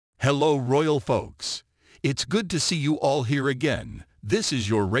Hello, royal folks. It's good to see you all here again. This is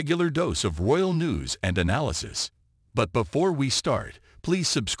your regular dose of royal news and analysis. But before we start, please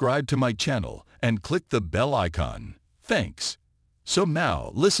subscribe to my channel and click the bell icon. Thanks. So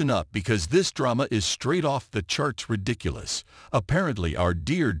now, listen up because this drama is straight off the charts ridiculous. Apparently, our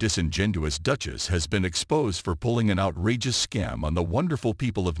dear disingenuous Duchess has been exposed for pulling an outrageous scam on the wonderful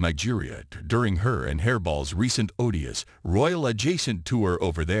people of Nigeria during her and Hairball's recent odious royal adjacent tour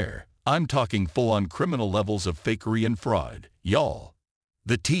over there. I'm talking full-on criminal levels of fakery and fraud, y'all.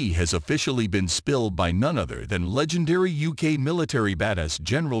 The tea has officially been spilled by none other than legendary UK military badass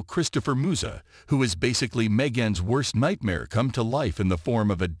General Christopher Musa, who is basically Meghan's worst nightmare come to life in the form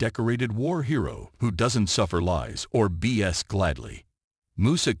of a decorated war hero who doesn't suffer lies or BS gladly.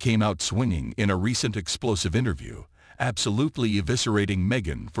 Musa came out swinging in a recent explosive interview, absolutely eviscerating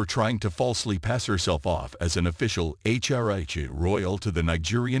Meghan for trying to falsely pass herself off as an official HRH royal to the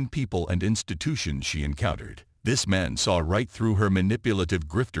Nigerian people and institutions she encountered. This man saw right through her manipulative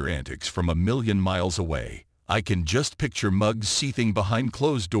grifter antics from a million miles away. I can just picture mugs seething behind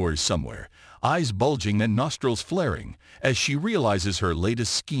closed doors somewhere, eyes bulging and nostrils flaring, as she realizes her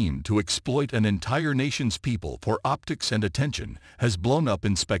latest scheme to exploit an entire nation's people for optics and attention has blown up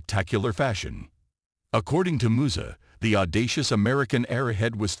in spectacular fashion. According to Musa, the audacious American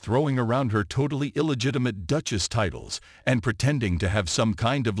airhead was throwing around her totally illegitimate Duchess titles and pretending to have some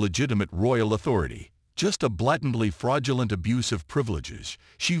kind of legitimate royal authority. Just a blatantly fraudulent abuse of privileges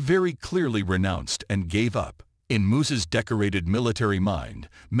she very clearly renounced and gave up. In Musa's decorated military mind,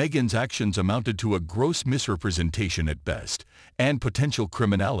 Meghan's actions amounted to a gross misrepresentation at best, and potential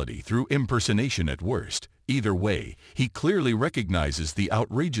criminality through impersonation at worst. Either way, he clearly recognizes the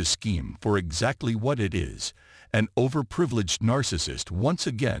outrageous scheme for exactly what it is, an overprivileged narcissist once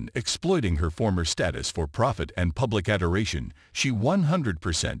again exploiting her former status for profit and public adoration she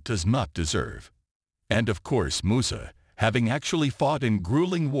 100% does not deserve. And of course Musa, having actually fought in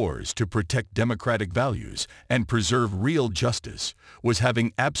grueling wars to protect democratic values and preserve real justice, was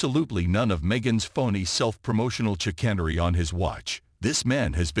having absolutely none of Meghan's phony self-promotional chicanery on his watch. This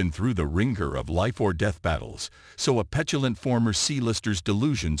man has been through the ringer of life-or-death battles, so a petulant former C-lister's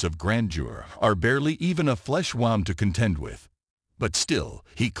delusions of grandeur are barely even a flesh wound to contend with. But still,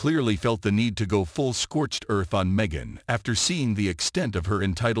 he clearly felt the need to go full scorched earth on Meghan after seeing the extent of her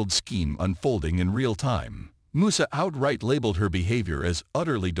entitled scheme unfolding in real time. Musa outright labeled her behavior as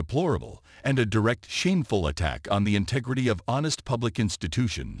utterly deplorable and a direct shameful attack on the integrity of honest public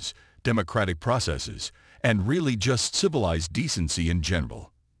institutions, democratic processes, and really just civilized decency in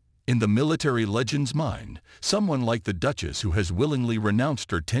general. In the military legend's mind, someone like the Duchess who has willingly renounced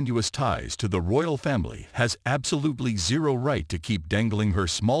her tenuous ties to the royal family has absolutely zero right to keep dangling her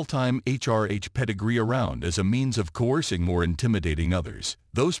small-time HRH pedigree around as a means of coercing or intimidating others.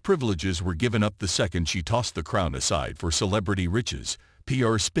 Those privileges were given up the second she tossed the crown aside for celebrity riches,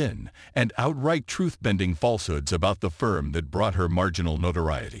 PR spin, and outright truth-bending falsehoods about the firm that brought her marginal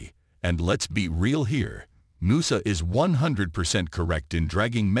notoriety. And let's be real here. Musa is 100% correct in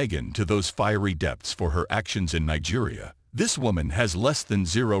dragging Meghan to those fiery depths for her actions in Nigeria. This woman has less than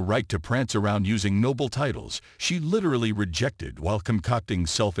zero right to prance around using noble titles she literally rejected while concocting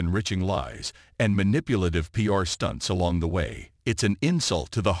self-enriching lies and manipulative PR stunts along the way. It's an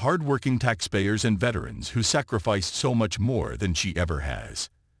insult to the hard-working taxpayers and veterans who sacrificed so much more than she ever has.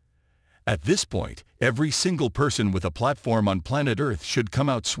 At this point, every single person with a platform on planet Earth should come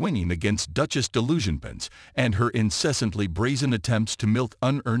out swinging against Duchess delusionpence and her incessantly brazen attempts to milk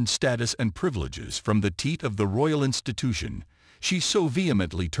unearned status and privileges from the teat of the royal institution she's so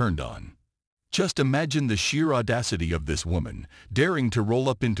vehemently turned on. Just imagine the sheer audacity of this woman, daring to roll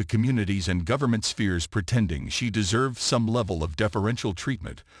up into communities and government spheres pretending she deserves some level of deferential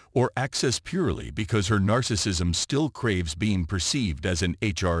treatment or access purely because her narcissism still craves being perceived as an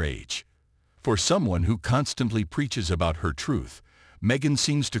HRH. For someone who constantly preaches about her truth, Meghan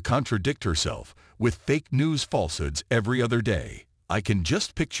seems to contradict herself with fake news falsehoods every other day. I can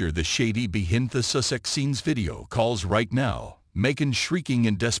just picture the shady behind the Sussex scenes video calls right now. Meghan shrieking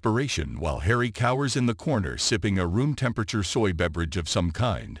in desperation while Harry cowers in the corner sipping a room-temperature soy beverage of some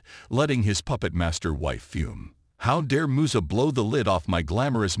kind, letting his puppet master wife fume. How dare Musa blow the lid off my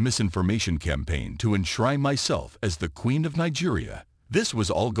glamorous misinformation campaign to enshrine myself as the Queen of Nigeria? This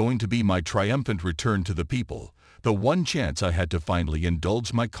was all going to be my triumphant return to the people, the one chance I had to finally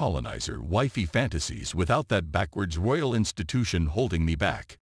indulge my colonizer wifey fantasies without that backwards royal institution holding me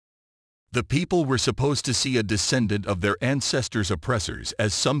back. The people were supposed to see a descendant of their ancestors' oppressors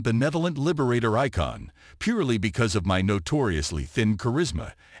as some benevolent liberator icon, purely because of my notoriously thin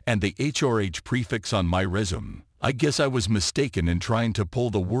charisma and the HRH prefix on my resume. I guess I was mistaken in trying to pull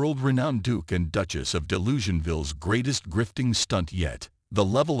the world-renowned Duke and Duchess of Delusionville's greatest grifting stunt yet. The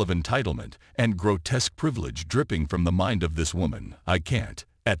level of entitlement and grotesque privilege dripping from the mind of this woman, I can't.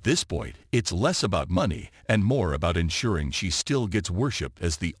 At this point, it's less about money and more about ensuring she still gets worshipped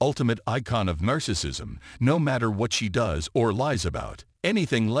as the ultimate icon of narcissism, no matter what she does or lies about.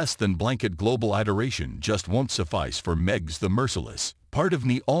 Anything less than blanket global adoration just won't suffice for Megs the Merciless. Part of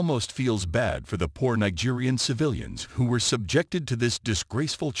me almost feels bad for the poor Nigerian civilians who were subjected to this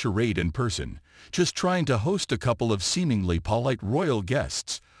disgraceful charade in person, just trying to host a couple of seemingly polite royal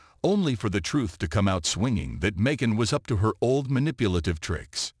guests, only for the truth to come out swinging that Meghan was up to her old manipulative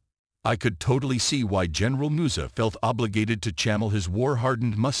tricks. I could totally see why General Musa felt obligated to channel his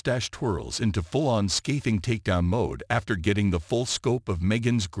war-hardened mustache twirls into full-on scathing takedown mode after getting the full scope of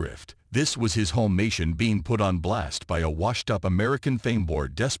Meghan's grift. This was his home nation being put on blast by a washed-up American fame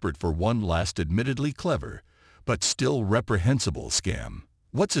board desperate for one last admittedly clever, but still reprehensible scam.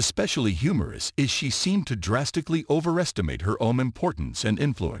 What's especially humorous is she seemed to drastically overestimate her own importance and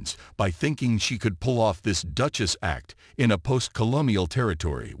influence by thinking she could pull off this Duchess act in a post-colonial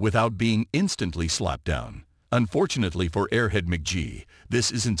territory without being instantly slapped down. Unfortunately for airhead McG,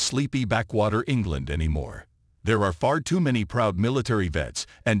 this isn't sleepy backwater England anymore. There are far too many proud military vets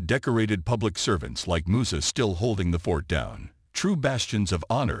and decorated public servants like Musa still holding the fort down. True bastions of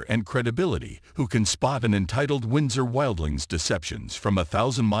honor and credibility who can spot an entitled Windsor wildling's deceptions from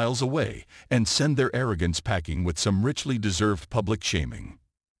 1,000 miles away and send their arrogance packing with some richly deserved public shaming.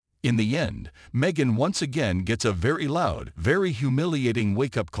 In the end, Meghan once again gets a very loud, very humiliating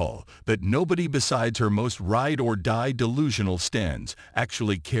wake-up call that nobody besides her most ride-or-die delusional stans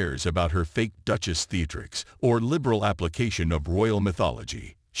actually cares about her fake Duchess theatrics or liberal application of royal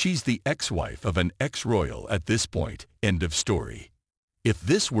mythology. She's the ex-wife of an ex-royal at this point, end of story. If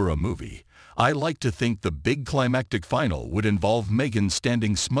this were a movie, I like to think the big climactic final would involve Meghan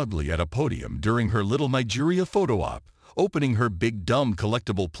standing smugly at a podium during her little Nigeria photo op, opening her big dumb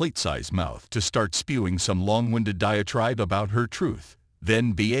collectible plate-sized mouth to start spewing some long-winded diatribe about her truth.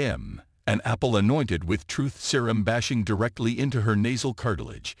 Then BAM, an apple anointed with truth serum bashing directly into her nasal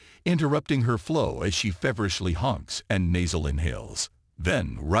cartilage, interrupting her flow as she feverishly honks and nasal inhales.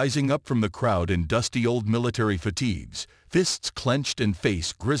 Then, rising up from the crowd in dusty old military fatigues, fists clenched and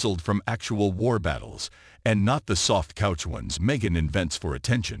face grizzled from actual war battles, and not the soft couch ones Meghan invents for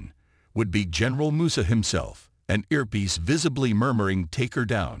attention, would be General Musa himself, an earpiece visibly murmuring, "Take her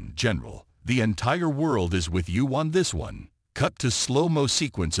down, General. The entire world is with you on this one." Cut to slow-mo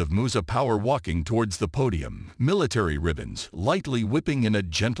sequence of Musa power walking towards the podium, military ribbons lightly whipping in a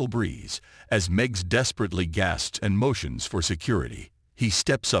gentle breeze, as Megs desperately gasps and motions for security. He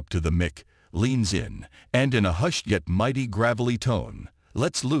steps up to the mic, leans in, and in a hushed yet mighty gravelly tone,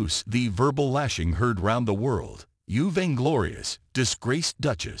 lets loose the verbal lashing heard round the world. "You vainglorious, disgraced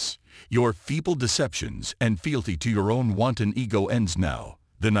Duchess, your feeble deceptions and fealty to your own wanton ego ends now.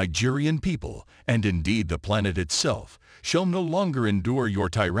 The Nigerian people, and indeed the planet itself, shall no longer endure your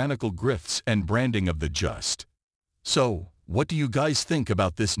tyrannical grifts and branding of the just." So, what do you guys think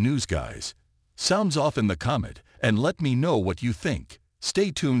about this news, guys? Sounds off in the comment and let me know what you think.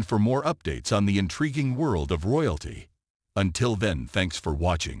 Stay tuned for more updates on the intriguing world of royalty. Until then, thanks for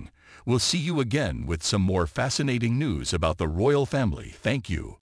watching. We'll see you again with some more fascinating news about the royal family. Thank you.